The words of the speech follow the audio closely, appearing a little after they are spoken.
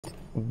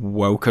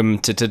Welcome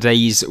to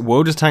today's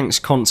World of Tanks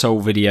console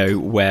video,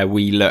 where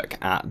we look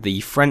at the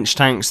French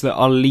tanks that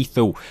are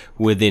lethal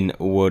within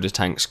World of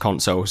Tanks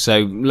console.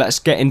 So let's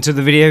get into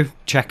the video,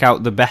 check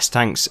out the best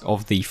tanks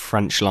of the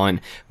French line,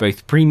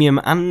 both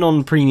premium and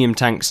non-premium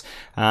tanks,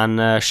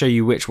 and show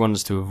you which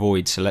ones to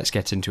avoid. So let's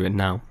get into it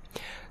now.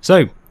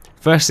 So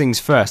first things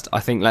first, I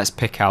think let's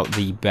pick out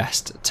the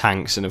best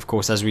tanks, and of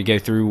course as we go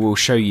through we'll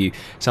show you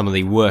some of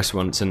the worst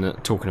ones.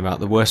 And talking about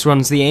the worst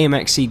ones, the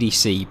AMX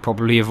CDC,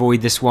 probably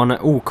avoid this one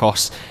at all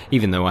costs.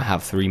 Even though I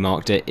have 3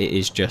 marked it, it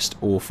is just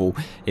awful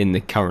in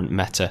the current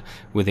meta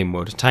within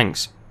World of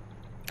Tanks.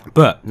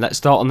 But let's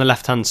start on the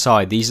left hand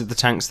side. These are the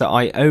tanks that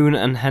I own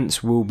and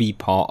hence will be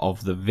part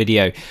of the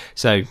video.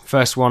 So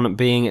first one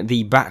being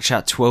the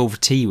Batchat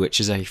 12T,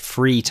 which is a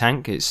free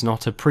tank. It's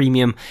not a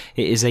premium,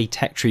 it is a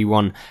tech tree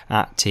one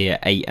at tier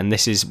 8, and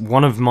this is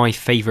one of my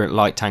favourite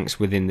light tanks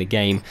within the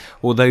game,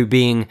 although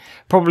being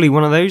probably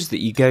one of those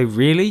that you go,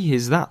 really,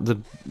 is that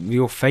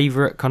your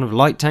favourite kind of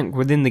light tank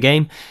within the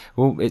game?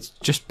 Well, it's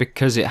just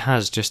because it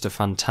has just a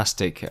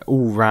fantastic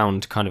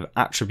all-round kind of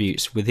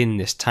attributes within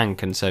this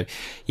tank. And so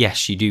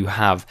yes, you do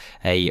have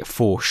a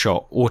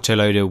 4-shot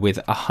autoloader with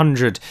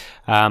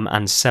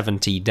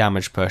 170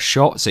 damage per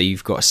shot, so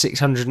you've got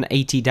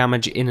 680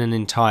 damage in an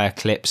entire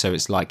clip, so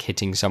it's like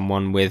hitting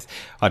someone with,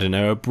 I don't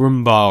know, a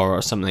broom bar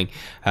or something,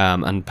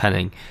 and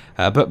penning.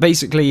 But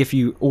basically if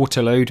you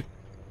autoload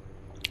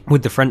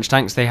with the French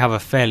tanks, they have a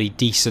fairly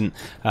decent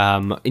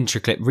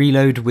intra-clip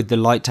reload, with the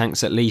light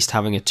tanks at least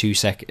having a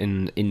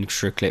 2-second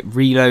intra-clip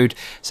reload,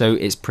 so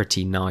it's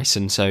pretty nice.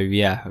 And so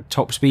yeah,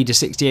 top speed is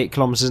 68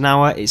 kilometers an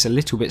hour. It's a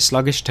little bit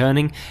sluggish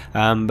turning,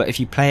 but if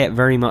you play it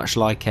very much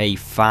like a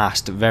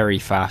fast, very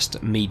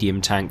fast medium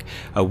tank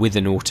with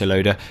an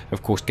autoloader,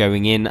 of course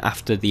going in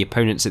after the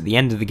opponents at the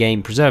end of the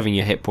game, preserving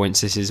your hit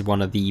points, this is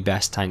one of the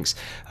best tanks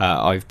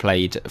I've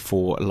played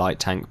for light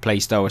tank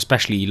playstyle,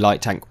 especially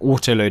light tank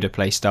autoloader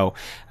playstyle.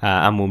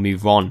 And we'll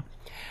move on.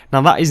 Now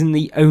that isn't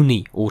the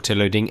only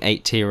autoloading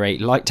 8 tier 8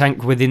 light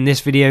tank within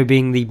this video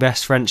being the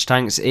best French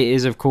tanks. It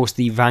is of course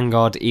the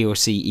Vanguard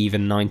ELC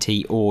Even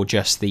 90, or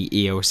just the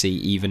ELC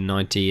Even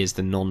 90 is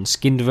the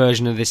non-skinned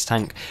version of this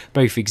tank.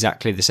 Both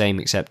exactly the same,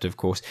 except of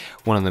course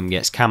one of them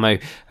gets camo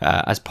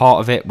as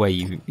part of it, where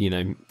you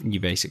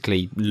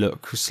basically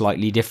look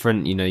slightly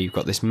different. You've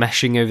got this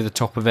meshing over the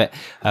top of it,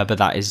 but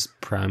that is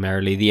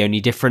primarily the only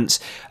difference.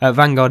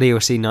 Vanguard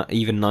ELC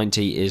Even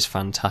 90 is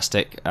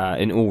fantastic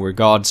in all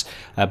regards.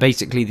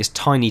 Basically this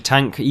tiny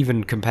tank,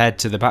 even compared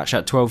to the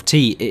Batchat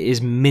 12T, it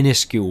is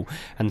minuscule,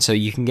 and so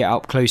you can get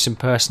up close and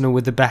personal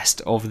with the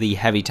best of the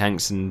heavy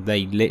tanks, and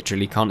they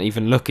literally can't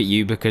even look at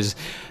you because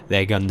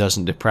their gun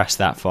doesn't depress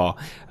that far.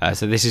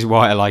 So this is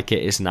why I like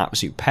it. It's an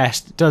absolute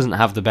pest. It doesn't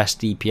have the best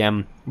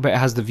DPM, but it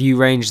has the view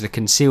range, the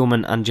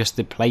concealment, and just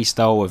the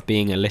playstyle of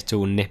being a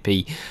little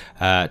nippy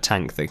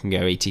tank that can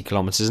go 80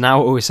 kilometers an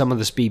hour with some of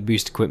the speed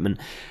boost equipment.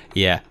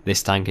 Yeah,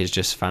 this tank is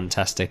just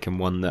fantastic, and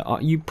one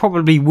that you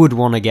probably would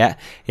want to get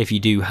if you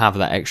do have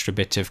that extra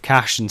bit of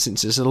cash. And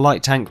since it's a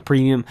light tank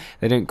premium,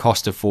 they don't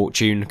cost a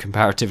fortune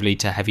comparatively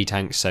to heavy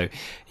tanks, so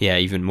yeah,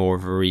 even more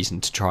of a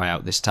reason to try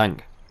out this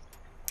tank.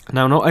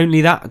 Now, not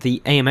only that,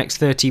 the AMX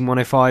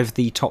 13105,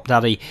 the top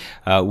daddy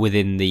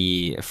within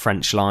the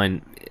French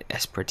line,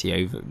 it's pretty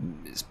over.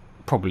 It's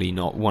probably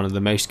not one of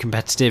the most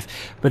competitive,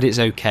 but it's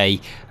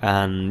okay,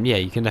 and yeah,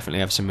 you can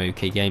definitely have some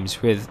okay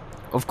games with.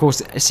 Of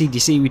course,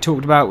 CDC we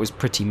talked about was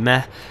pretty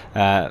meh.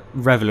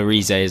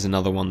 Revelarize is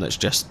another one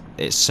that's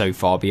it's so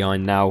far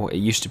behind now. It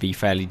used to be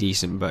fairly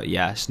decent, but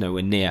yeah, it's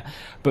nowhere near.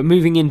 But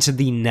moving into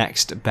the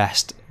next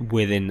best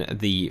within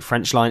the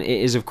French line,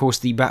 it is of course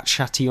the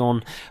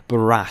Batchat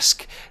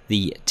Barrasque,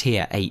 the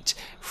tier 8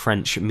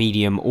 French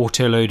medium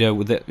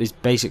autoloader that is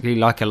basically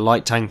like a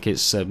light tank.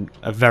 It's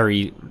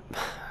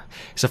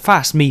It's a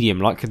fast medium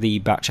like the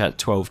Batchat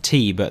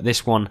 12T, but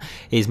this one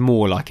is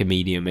more like a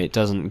medium. It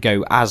doesn't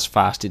go as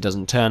fast, it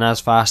doesn't turn as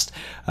fast,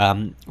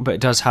 but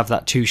it does have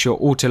that 2-shot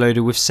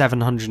autoloader with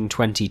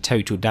 720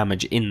 total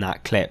damage in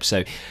that clip.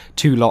 So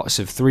 2 lots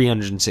of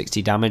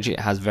 360 damage. It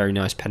has very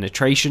nice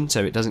penetration,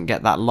 so it doesn't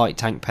get that light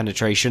tank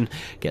penetration,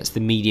 it gets the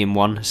medium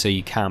one, so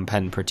you can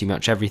pen pretty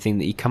much everything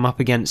that you come up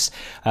against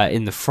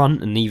in the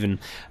front, and even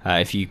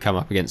if you come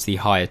up against the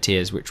higher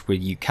tiers, which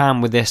you can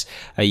with this,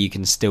 you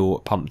can still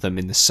pump them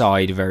in the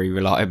side very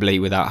reliably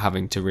without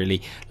having to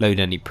really load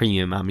any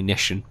premium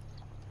ammunition.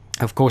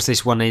 Of course,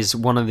 this one is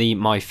one of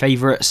my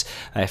favourites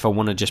if I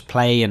want to just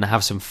play and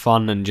have some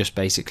fun and just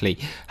basically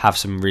have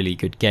some really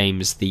good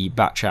games. The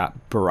Batchat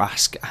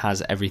Barrasque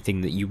has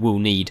everything that you will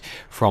need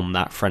from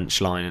that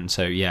French line, and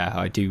so yeah,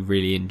 I do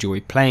really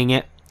enjoy playing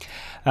it.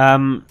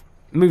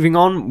 Moving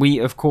on, we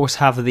of course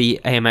have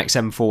the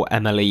AMX M4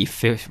 MLE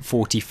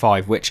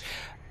 45, which,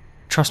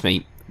 trust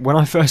me, when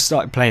I first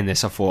started playing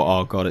this I thought,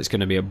 oh god, it's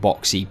going to be a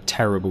boxy,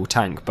 terrible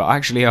tank, but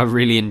actually I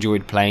really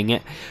enjoyed playing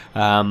it,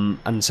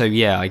 and so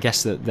yeah, I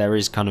guess that there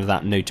is kind of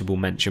that notable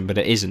mention, but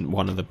it isn't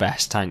one of the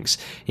best tanks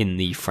in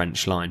the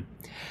French line.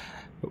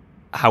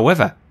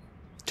 However,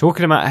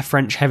 Talking about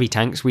French heavy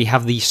tanks, we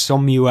have the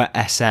Saumur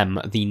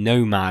SM, the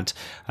Nomad.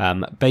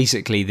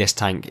 Basically, this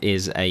tank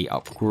is a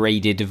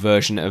upgraded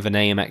version of an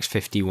AMX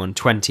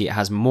 5120. It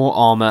has more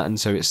armour, and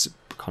so it's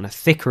kind of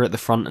thicker at the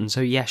front, and so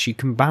yes, you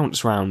can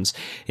bounce rounds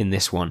in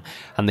this one.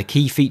 And the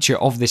key feature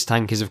of this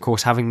tank is of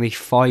course having the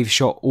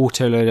 5-shot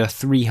autoloader,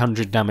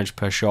 300 damage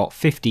per shot,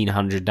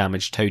 1500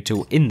 damage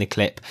total in the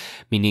clip,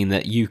 meaning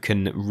that you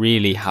can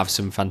really have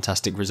some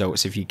fantastic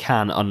results if you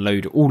can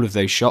unload all of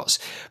those shots.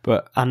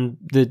 And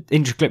the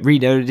intra-clip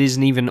reload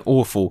isn't even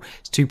awful.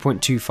 It's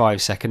 2.25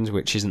 seconds,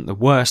 which isn't the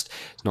worst,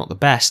 it's not the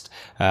best,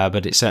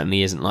 but it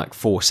certainly isn't like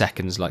 4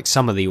 seconds like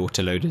some of the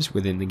autoloaders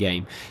within the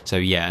game. So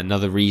yeah,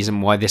 another reason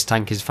why this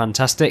tank is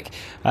fantastic.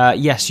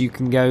 Yes, you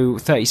can go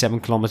 37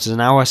 kilometers an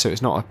hour, so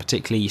it's not a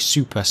particularly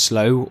super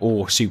slow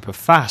or super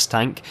fast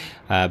tank,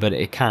 but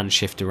it can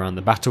shift around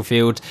the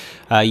battlefield.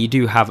 You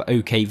do have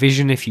OK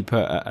vision if you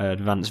put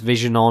advanced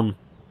vision on,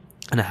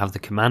 and have the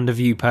commander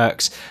view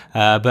perks,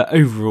 but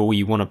overall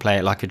you want to play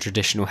it like a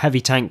traditional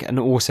heavy tank, and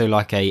also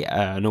like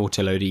an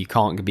autoloader. You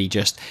can't be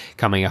just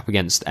coming up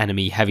against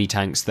enemy heavy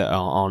tanks that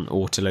aren't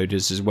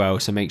autoloaders as well,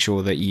 so make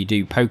sure that you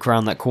do poke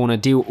around that corner,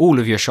 deal all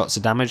of your shots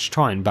of damage,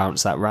 try and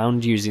bounce that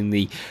round using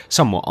the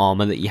somewhat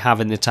armour that you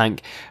have in the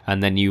tank,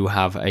 and then you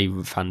have a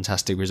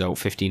fantastic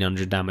result,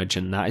 1500 damage,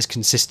 and that is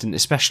consistent,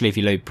 especially if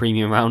you load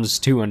premium rounds.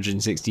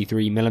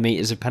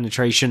 263mm of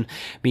penetration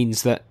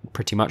means that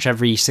pretty much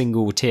every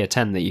single tier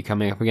 10 that you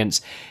come up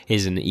against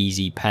is an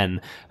easy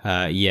pen,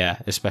 yeah,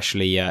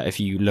 especially if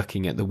you're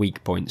looking at the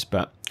weak points.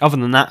 But other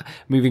than that,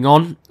 moving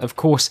on, of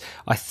course,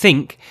 I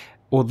think,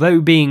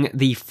 although being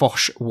the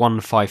Foch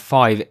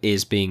 155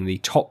 is being the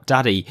top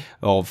daddy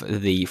of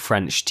the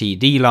French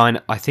TD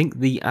line, I think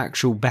the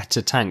actual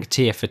better tank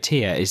tier for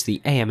tier is the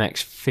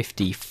AMX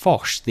 50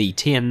 Foch, the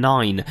tier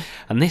 9,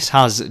 and this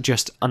has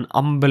just an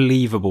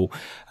unbelievable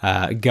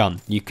gun.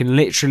 You can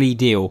literally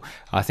deal,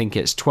 I think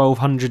it's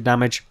 1200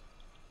 damage,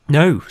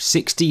 no,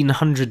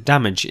 1600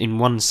 damage in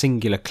one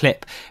singular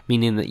clip,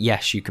 meaning that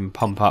yes, you can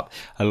pump up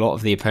a lot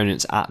of the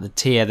opponents at the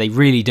tier. They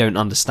really don't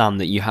understand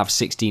that you have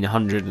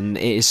 1600, and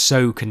it is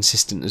so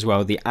consistent as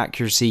well. The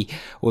accuracy,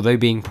 although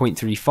being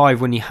 0.35,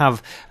 when you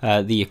have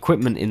the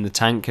equipment in the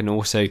tank and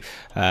also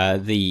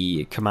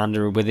the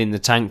commander within the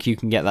tank, you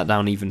can get that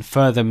down even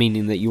further,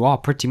 meaning that you are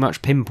pretty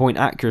much pinpoint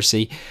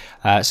accuracy.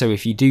 So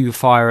if you do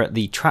fire at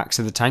the tracks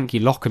of the tank, you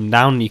lock them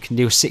down, you can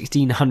deal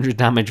 1600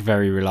 damage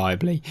very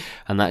reliably,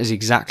 and that is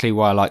exactly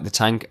why I like the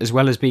tank, as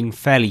well as being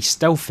fairly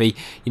stealthy.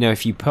 You know,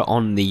 if you put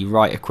on the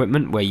right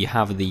equipment where you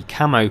have the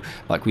camo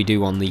like we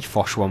do on the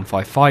Foch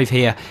 155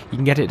 here, you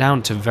can get it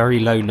down to very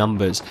low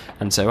numbers,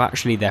 and so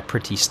actually they're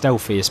pretty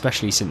stealthy,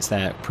 especially since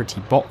they're pretty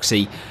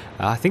boxy.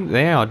 I think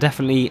they are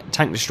definitely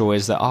tank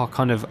destroyers that are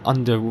kind of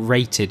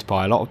underrated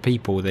by a lot of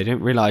people. They don't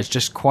realise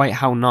just quite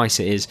how nice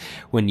it is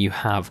when you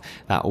have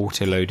that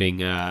auto-loading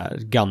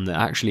gun that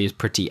actually is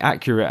pretty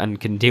accurate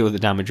and can deal the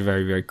damage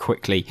very, very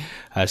quickly.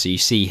 So you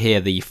see here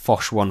the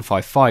Foch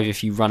 155,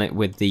 if you run it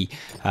with the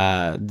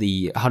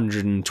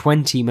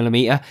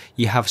 120mm,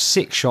 you have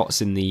 6 shots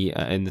in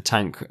the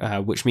tank,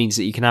 which means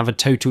that you can have a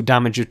total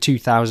damage of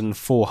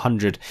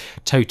 2400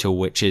 total,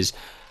 which is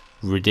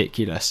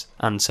ridiculous.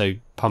 And so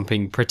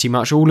pumping pretty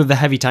much all of the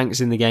heavy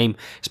tanks in the game,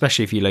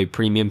 especially if you load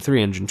premium,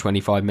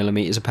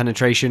 325mm of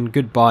penetration,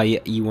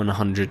 goodbye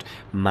E100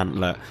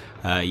 Mantler.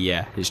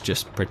 Yeah, it's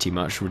just pretty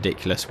much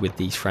ridiculous with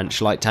these French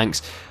light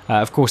tanks.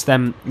 Of course,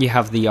 then you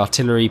have the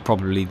artillery,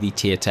 probably the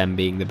tier 10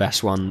 being the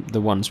best one.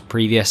 The ones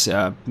previous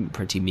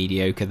pretty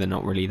mediocre, they're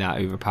not really that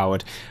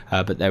overpowered,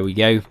 but there we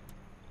go.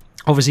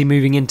 Obviously,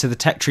 moving into the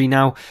tech tree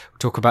now, we'll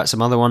talk about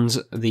some other ones.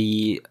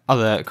 The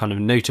other kind of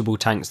notable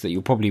tanks that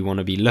you'll probably want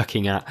to be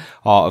looking at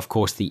are, of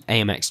course, the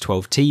AMX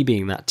 12T,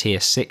 being that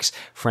tier 6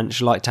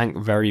 French light tank.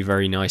 Very,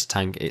 very nice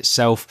tank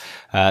itself.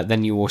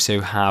 Then you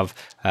also have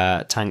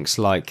tanks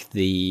like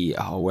the,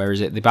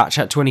 the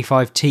Batchat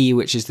 25T,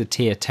 which is the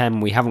tier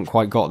 10. We haven't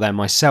quite got there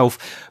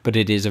myself, but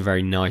it is a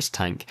very nice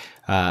tank.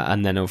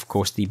 And then, of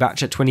course, the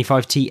Batchat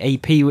 25T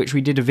AP, which we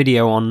did a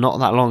video on not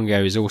that long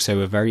ago, is also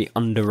a very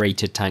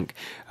underrated tank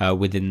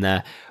within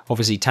there.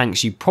 Obviously,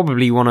 tanks you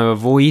probably want to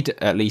avoid,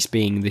 at least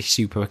being the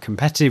super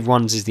competitive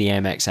ones, is the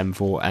AMX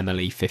M4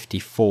 MLE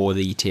 54,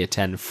 the tier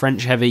 10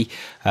 French heavy.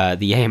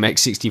 The AMX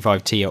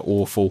 65T are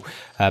awful.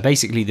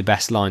 Basically, the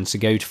best lines to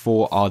go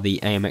for are the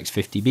AMX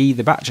 50B,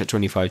 the Batchat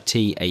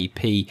 25T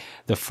AP,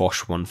 the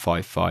Foch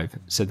 155.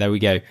 So there we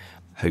go.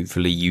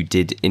 Hopefully you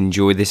did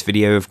enjoy this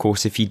video. Of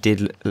course, if you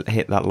did,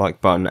 hit that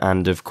like button,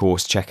 and of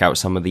course check out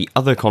some of the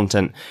other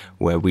content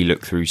where we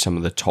look through some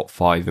of the top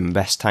 5 and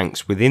best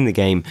tanks within the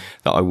game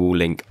that I will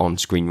link on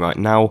screen right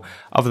now.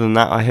 Other than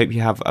that, I hope you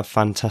have a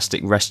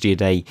fantastic rest of your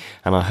day,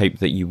 and I hope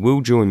that you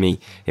will join me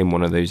in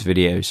one of those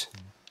videos.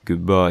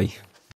 Goodbye.